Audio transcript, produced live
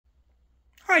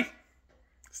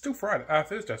still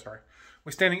Thursday, sorry.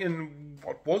 We're standing in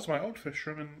what was my old fish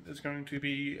room and is going to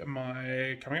be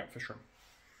my coming up fish room.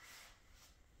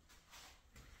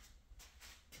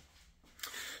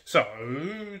 So,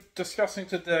 discussing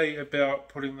today about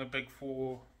putting the big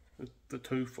the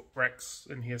 2 foot racks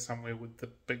in here somewhere with the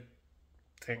big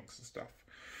tanks and stuff.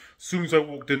 As soon as I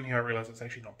walked in here, I realised it's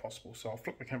actually not possible. So I'll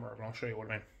flip the camera over and I'll show you what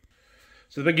I mean.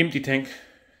 So the big empty tank,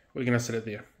 we're going to set it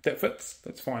there. That fits,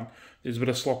 that's fine. There's a bit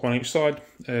of slop on each side.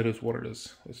 It is what it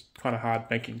is. It's kind of hard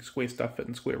making square stuff fit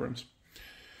in square rooms.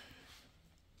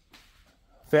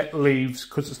 That leaves,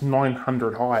 because it's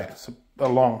 900 high, it's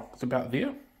about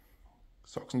there.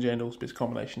 Socks and jandals, best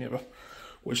combination ever.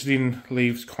 Which then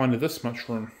leaves kind of this much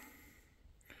room,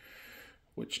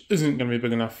 which isn't going to be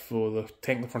big enough for the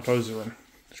tank the front toes are in,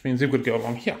 which means they've got to go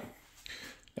along here.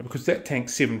 Now, because that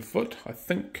tank's 7 foot, I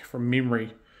think from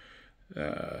memory,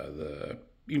 the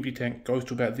empty tank goes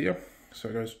to about there, so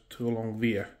it goes to along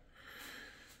there.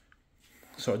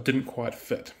 So it didn't quite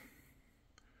fit.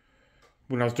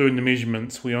 When I was doing the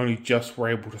measurements, we only just were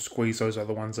able to squeeze those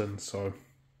other ones in, so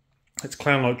it's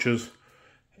clown loaches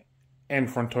and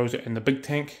front toes in the big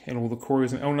tank and all the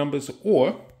coreys and L numbers,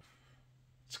 or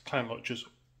it's clown loaches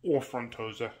or front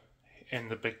toes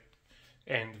and the big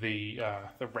and the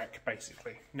rack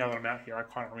basically. Now that I'm out here, I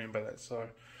kind of remember that. So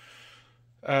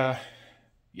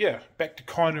yeah, back to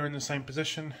kind of in the same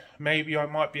position. Maybe I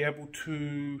might be able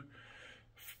to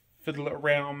fiddle it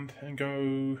around and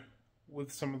go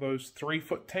with some of those 3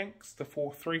 foot tanks, the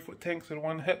 4 3-foot tanks that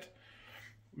one hit.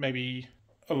 Maybe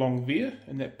along there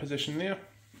in that position there.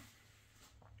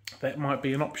 That might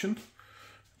be an option.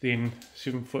 Then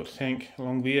 7 foot tank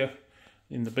along there,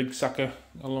 then the big sucker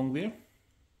along there.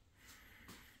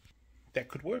 That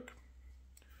could work.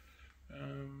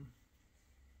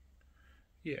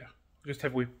 Yeah, just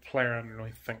have we play around and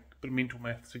really think. A bit of mental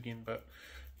maths again, but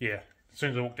yeah, as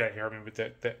soon as I walked out here, I remembered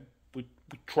that we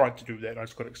tried to do that. I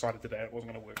just got excited today. It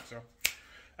wasn't going to work. So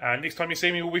next time you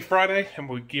see me will be Friday, and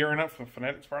we're gearing up for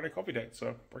Fanatics Friday coffee date.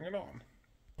 So bring it on.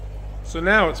 So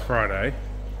now it's Friday,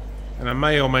 and I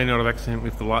may or may not have accidentally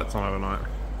left the lights on overnight.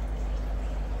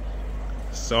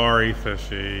 Sorry,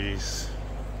 fishies.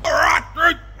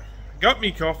 Alright, got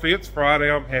me coffee. It's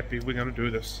Friday. I'm happy. We're going to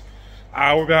do this.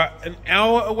 We're about an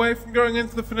hour away from going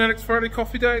into the Fanatics Friday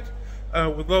coffee date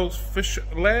with Lowell's Fish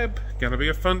Lab. Going to be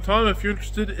a fun time if you're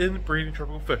interested in breeding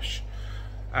tropical fish.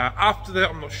 After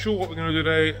that, I'm not sure what we're going to do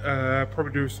today.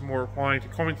 Probably do some more replying to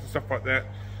comments and stuff like that.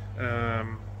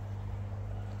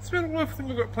 It's about all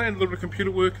everything I've got planned. A little bit of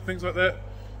computer work and things like that.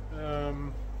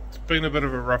 It's been a bit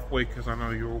of a rough week, as I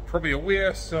know you're all probably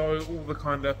aware. So all the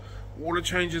kind of water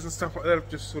changes and stuff like that have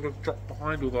just sort of dropped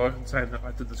behind. Although I'm saying that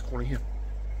I did this corner here.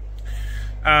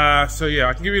 So yeah,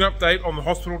 I can give you an update on the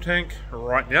hospital tank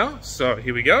right now. So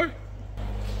here we go.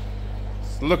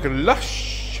 It's looking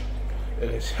lush.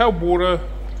 It's held water.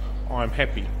 I'm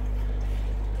happy.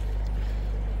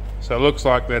 So it looks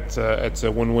like that's it's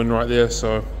a win-win right there.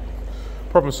 So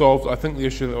problem solved. I think the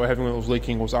issue that we're having when it was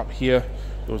leaking was up here.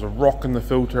 There was a rock in the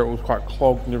filter. It was quite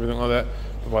clogged and everything like that.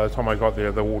 But by the time I got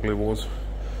there, the water level was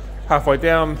halfway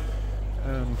down.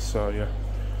 So yeah,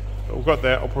 but we've got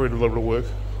that. I'll probably do a little bit of work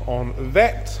on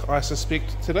that, I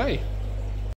suspect, today.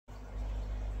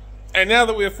 And now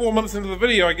that we're 4 months into the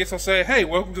video, I guess I'll say, hey,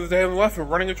 welcome to the day in the life of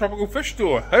running a tropical fish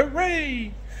store.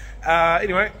 Hooray!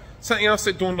 Anyway, something else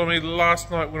that dawned on me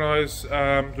last night when I was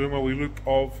doing my wee loop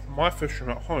of my fish room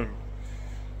at home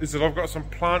is that I've got some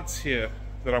plants here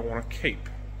that I want to keep.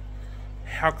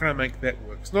 How can I make that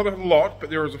work? It's not a lot,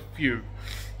 but there is a few.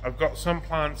 I've got some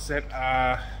plants that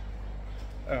are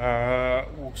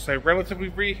we'll say relatively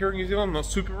rare here in New Zealand, not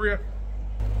super rare,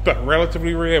 but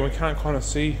relatively rare. We can't kind of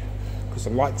see because the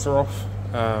lights are off.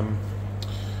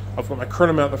 I've got my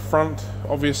crinum out the front,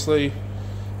 obviously.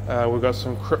 We've got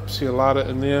some Crypsiolata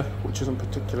in there, which isn't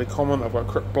particularly common. I've got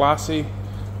Crypt Blasi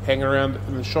hanging around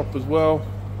in the shop as well.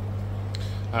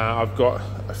 I've got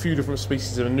a few different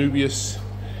species of Anubias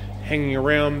hanging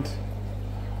around.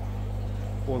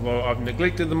 Although I've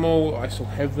neglected them all, I still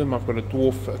have them. I've got a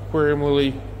dwarf aquarium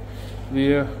lily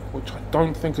there, which I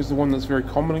don't think is the one that's very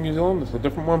common in New Zealand. It's a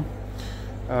different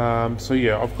one. So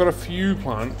yeah, I've got a few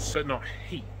plants, but not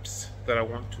heaps, that I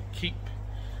want to keep.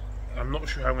 I'm not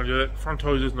sure how I'm going to do that. Front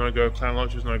toes is no go, clown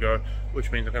loach is no go,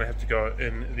 which means I'm going to have to go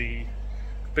in the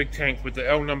big tank with the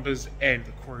L numbers and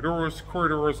the corridoras.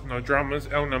 Corridoras, no dramas.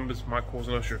 L numbers might cause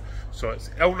an issue. So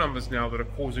it's L numbers now that are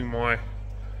causing my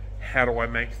how do I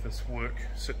make this work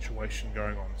situation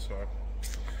going on. So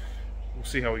we'll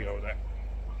see how we go with that.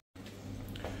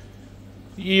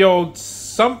 The old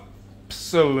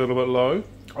sump's a little bit low.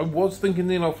 I was thinking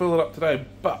then I'll fill it up today,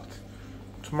 but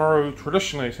tomorrow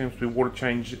traditionally seems to be water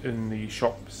change in the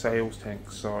shop sales tank,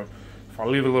 so if I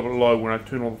leave it a little bit low when I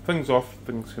turn all the things off,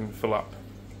 things can fill up.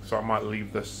 So I might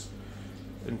leave this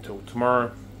until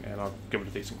tomorrow, and I'll give it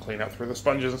a decent clean out through the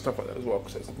sponges and stuff like that as well,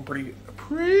 because it's looking pretty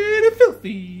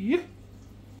filthy.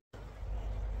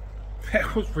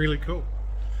 That was really cool.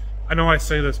 I know I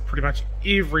say this pretty much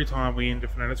every time we end a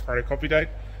Fanatics Friday coffee date,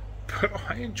 but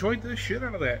I enjoyed the shit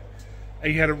out of that.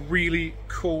 He had a really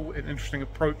cool and interesting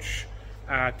approach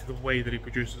to the way that he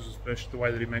produces his fish, the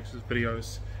way that he makes his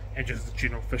videos, and just the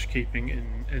general fish keeping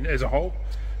in as a whole.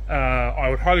 I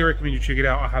would highly recommend you check it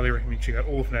out. I highly recommend you check out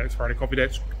all the Fanatics Friday coffee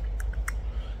dates.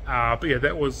 But yeah,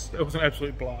 it was an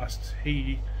absolute blast.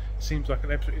 He seems like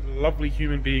an absolutely lovely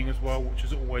human being as well, which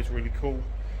is always really cool.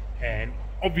 And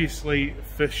obviously,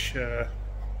 fish are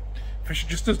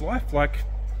just his life, like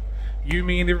you,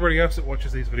 me, and everybody else that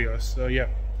watches these videos. So yeah,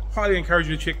 highly encourage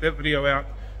you to check that video out.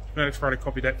 Fanatics Friday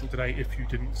coffee date from today. If you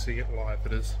didn't see it live,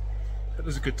 it is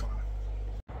a good time.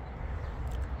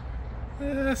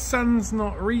 The sun's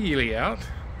not really out.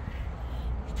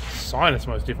 Sign is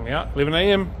most definitely out. 11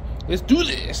 AM. Let's do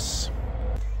this.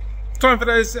 Time for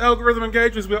today's algorithm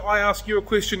engagements, where I ask you a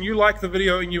question, you like the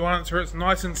video, and you answer it. It's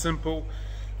nice and simple.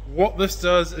 What this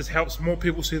does is helps more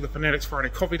people see the Fanatics Friday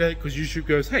coffee date, because YouTube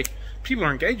goes, hey, people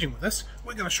are engaging with this.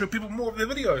 We're going to show people more of their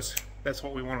videos. That's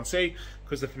what we want to see,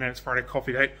 because the Fanatics Friday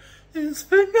coffee date is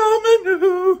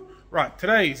phenomenal. Right,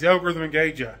 today's algorithm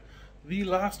engager, the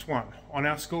last one on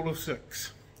our School of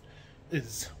 6,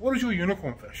 is what is your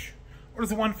unicorn fish? What is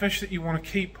the one fish that you want to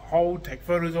keep, hold, take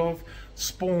photos of,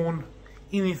 spawn,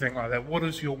 anything like that? What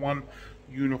is your one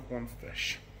unicorn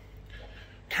fish?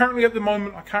 Currently at the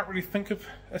moment, I can't really think of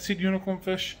a said unicorn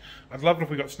fish. I'd love it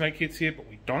if we got snakeheads here, but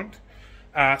we don't.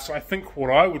 So I think what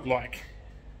I would like,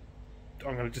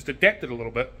 I'm going to just adapt it a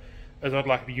little bit, is I'd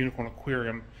like a unicorn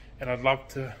aquarium, and I'd love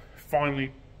to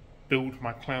finally build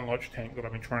my clown lodge tank that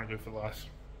I've been trying to do for the last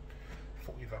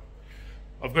forever.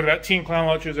 I've got about 10 clown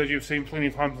lodges, as you've seen plenty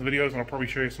of times in the videos, and I'll probably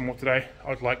show you some more today.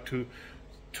 I'd like to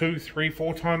 2, 3,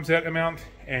 4 times that amount,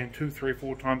 and 2, 3,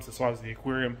 4 times the size of the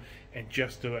aquarium, and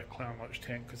just do a clown lodge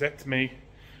tank, because that to me,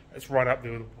 it's right up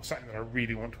there with something that I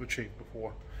really want to achieve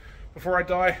before I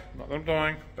die. Not that I'm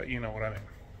dying, but you know what I mean.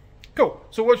 Cool.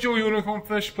 So what's your unicorn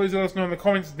fish? Please let us know in the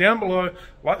comments down below.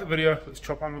 Like the video. Let's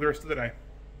chop on with the rest of the day.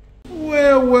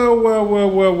 Well,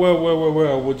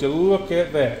 would you look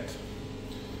at that?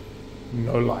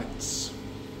 No lights.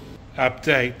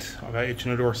 Update of our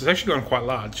Echinodorus. It's actually gotten quite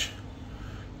large,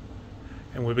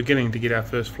 and we're beginning to get our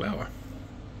first flower.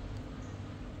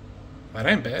 That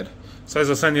ain't bad. So as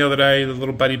I was saying the other day, the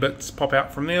little buddy bits pop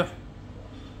out from there,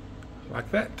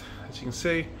 like that, as you can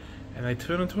see, and they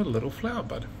turn into a little flower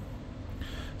bud.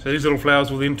 So these little flowers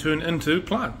will then turn into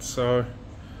plants. So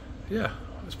yeah,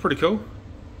 it's pretty cool.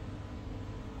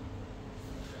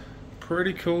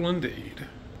 Pretty cool indeed.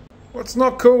 What's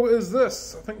not cool is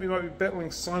this. I think we might be battling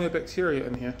cyanobacteria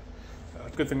in here.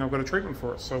 Good thing I've got a treatment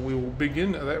for it. So we will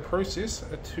begin that process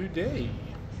today.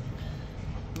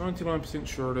 99%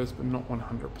 sure it is, but not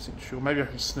 100% sure. Maybe I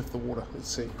can sniff the water. Let's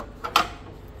see.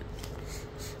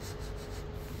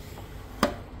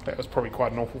 That was probably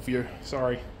quite an awful view.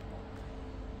 Sorry.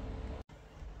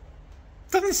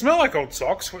 Doesn't smell like old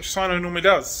socks, which cyano normally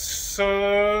does.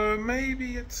 So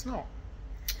maybe it's not.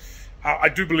 I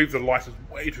do believe the light is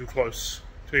way too close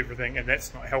to everything, and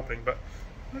that's not helping, but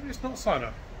maybe it's not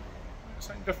cyano. It's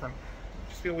something different. I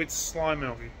just feel weird slime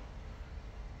algae.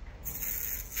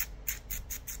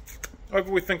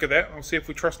 However we think of that, I'll see if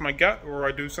we trust my gut or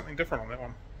I do something different on that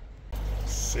one.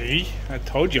 See? I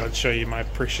told you I'd show you my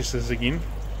preciouses again.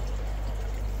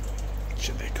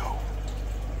 Should they go?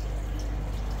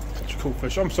 Such a cool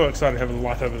fish. I'm so excited to have a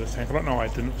light over this tank. I don't know why I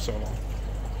didn't for so long.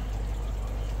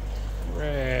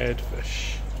 Rad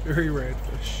fish. Very rad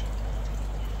fish.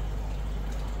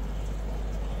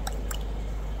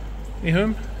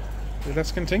 Anywho, let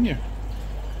us continue.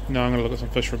 No, I'm going to look at some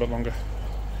fish for a bit longer.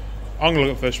 I'm going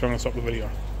to look at fish, but I'm going to stop the video.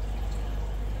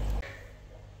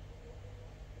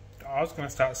 I was going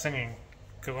to start singing,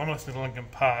 because I'm listening to Linkin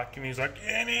Park, and he's like,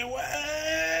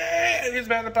 anyway, and he's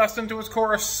about to bust into his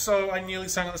chorus, so I nearly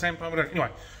sang at the same time. But anyway,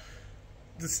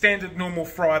 the standard normal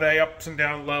Friday ups and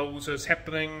down lows is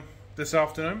happening this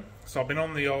afternoon. So I've been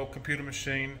on the old computer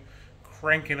machine,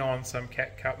 cranking on some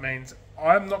cat means.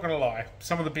 I'm not going to lie,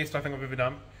 some of the best I think I've ever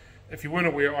done. If you weren't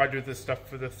aware, I do this stuff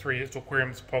for the 3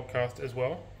 Aquariums podcast as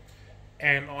well.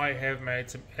 And I have made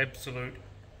some absolute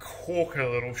corker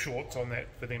little shorts on that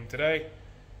for them today.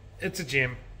 It's a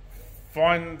gem.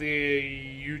 Find their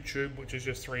YouTube, which is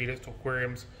just 3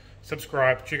 Aquariums.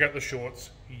 Subscribe, check out the shorts.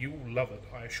 You will love it,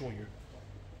 I assure you.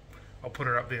 I'll put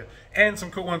it up there. And some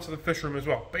cool ones for the fish room as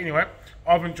well. But anyway,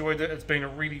 I've enjoyed it. It's been a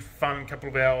really fun couple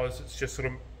of hours. It's just sort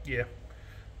of, yeah,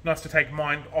 nice to take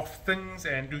mind off things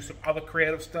and do some other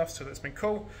creative stuff, so that's been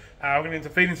cool. We're going to get into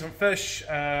feeding some fish.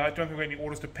 I don't think we've got any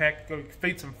orders to pack. Got to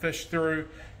feed some fish through,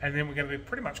 and then we're going to be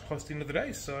pretty much close to the end of the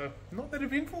day. So not that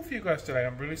eventful for you guys today.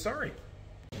 I'm really sorry.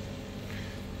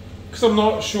 Because I'm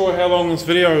not sure how long this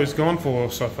video has gone for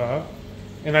so far.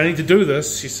 And I need to do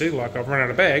this, you see, like I've run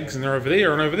out of bags, and they're over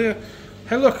there and over there.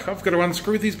 Hey look, I've got to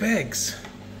unscrew these bags.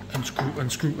 Unscrew,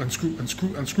 unscrew, unscrew,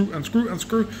 unscrew, unscrew, unscrew,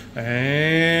 unscrew.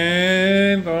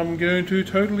 And I'm going to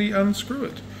totally unscrew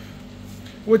it.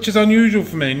 Which is unusual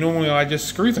for me. Normally I just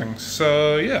screw things.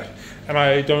 So yeah. And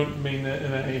I don't mean that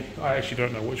in a... I actually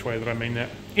don't know which way that I mean that.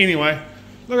 Anyway,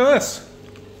 look at this.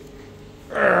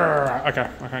 Okay,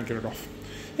 I can't get it off.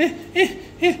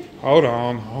 Hold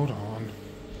on, hold on.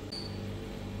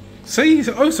 See,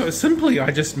 oh, so simply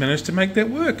I just managed to make that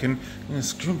work, and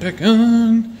screw back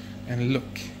on, and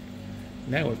look,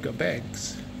 now we've got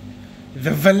bags.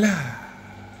 The voila!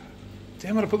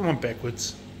 Damn it, I put them on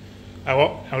backwards. Oh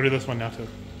well, I'll do this one now too.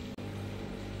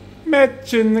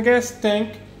 Match in the gas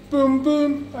tank, boom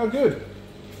boom, oh good.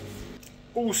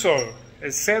 Also,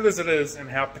 as sad as it is, and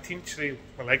how potentially,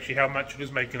 well actually how much it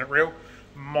is making it real,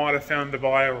 might have found a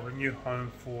buyer or a new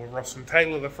home for Ross and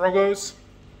Taylor, the Froggos.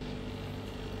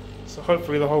 So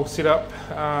hopefully the whole setup,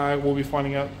 we'll be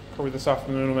finding out probably this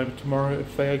afternoon or maybe tomorrow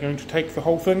if they are going to take the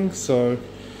whole thing. So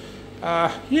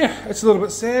yeah, it's a little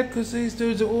bit sad because these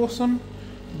dudes are awesome,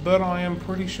 but I am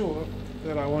pretty sure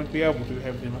that I won't be able to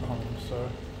have them at home. So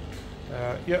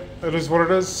yeah, it is what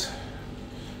it is.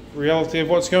 The reality of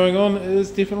what's going on is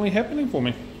definitely happening for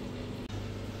me.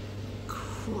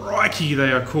 Crikey,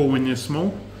 they are cool when they're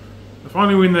small. If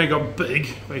only when they got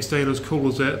big they stayed as cool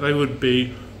as that, they would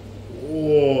be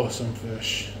awesome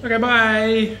fish. Okay,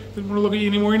 bye. Didn't want to look at you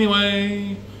anymore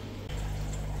anyway.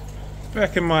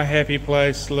 Back in my happy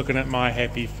place, looking at my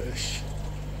happy fish.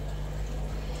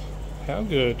 How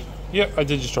good. Yep, I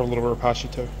did just drop a little bit of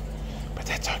Rapashi too. But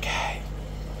that's okay.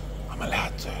 I'm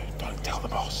allowed to. Don't tell the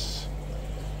boss.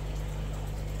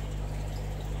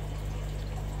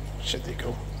 Shit, they're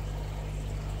cool.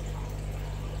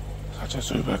 Such a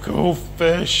super cool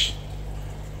fish.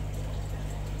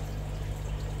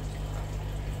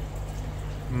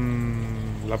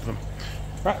 Love them.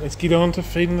 Right, let's get on to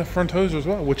feeding the frontosa as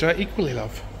well, which I equally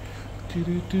love.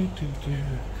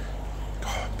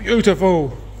 Oh,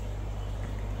 beautiful!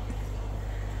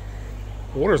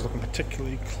 Water's looking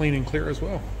particularly clean and clear as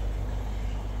well.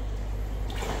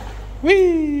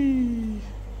 Whee!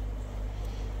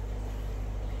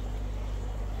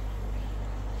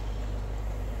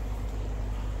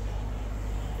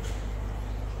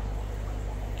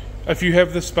 If you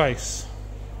have the space,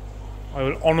 I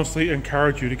would honestly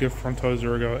encourage you to give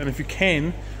frontosa a go, and if you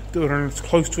can, do it in as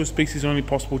close to a species only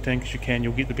possible tank as you can.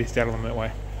 You'll get the best out of them that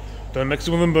way. Don't mix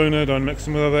them with Mbuna, don't mix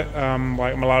them with other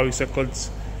like Malawi cichlids.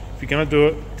 If you're going to do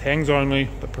it, tangs only,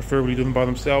 but preferably do them by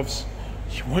themselves.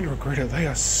 You won't regret it. They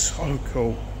are so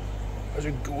cool. Those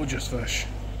are gorgeous fish.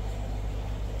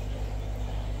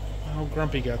 Oh,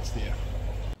 grumpy guts there.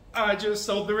 I just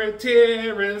sold the red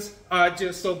terrors. I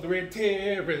just sold the red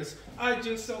terrors. I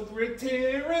just sold the red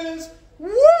terrors. Woo!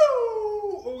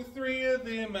 All three of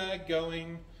them are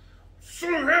going. So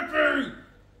happy!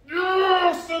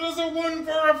 Yes! That is a win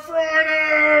for a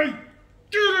Friday!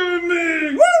 Get in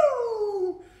me!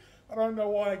 Woo! I don't know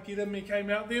why Get In Me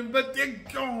came out then, but they're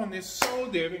gone. They're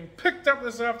sold. They're being picked up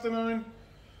this afternoon.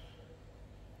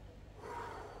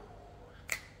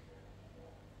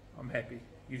 I'm happy.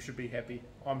 You should be happy.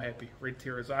 I'm happy. Red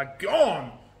terrors are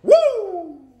gone.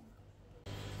 Woo!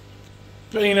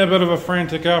 Been a bit of a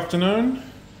frantic afternoon.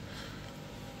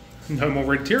 No more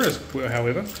red terrors,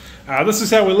 however. This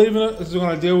is how we're leaving it. This is what I'm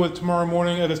going to deal with tomorrow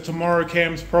morning. It is tomorrow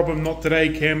Cam's problem, not today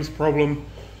Cam's problem.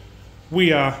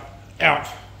 We are out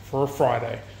for a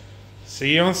Friday.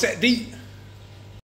 See you on Saturday.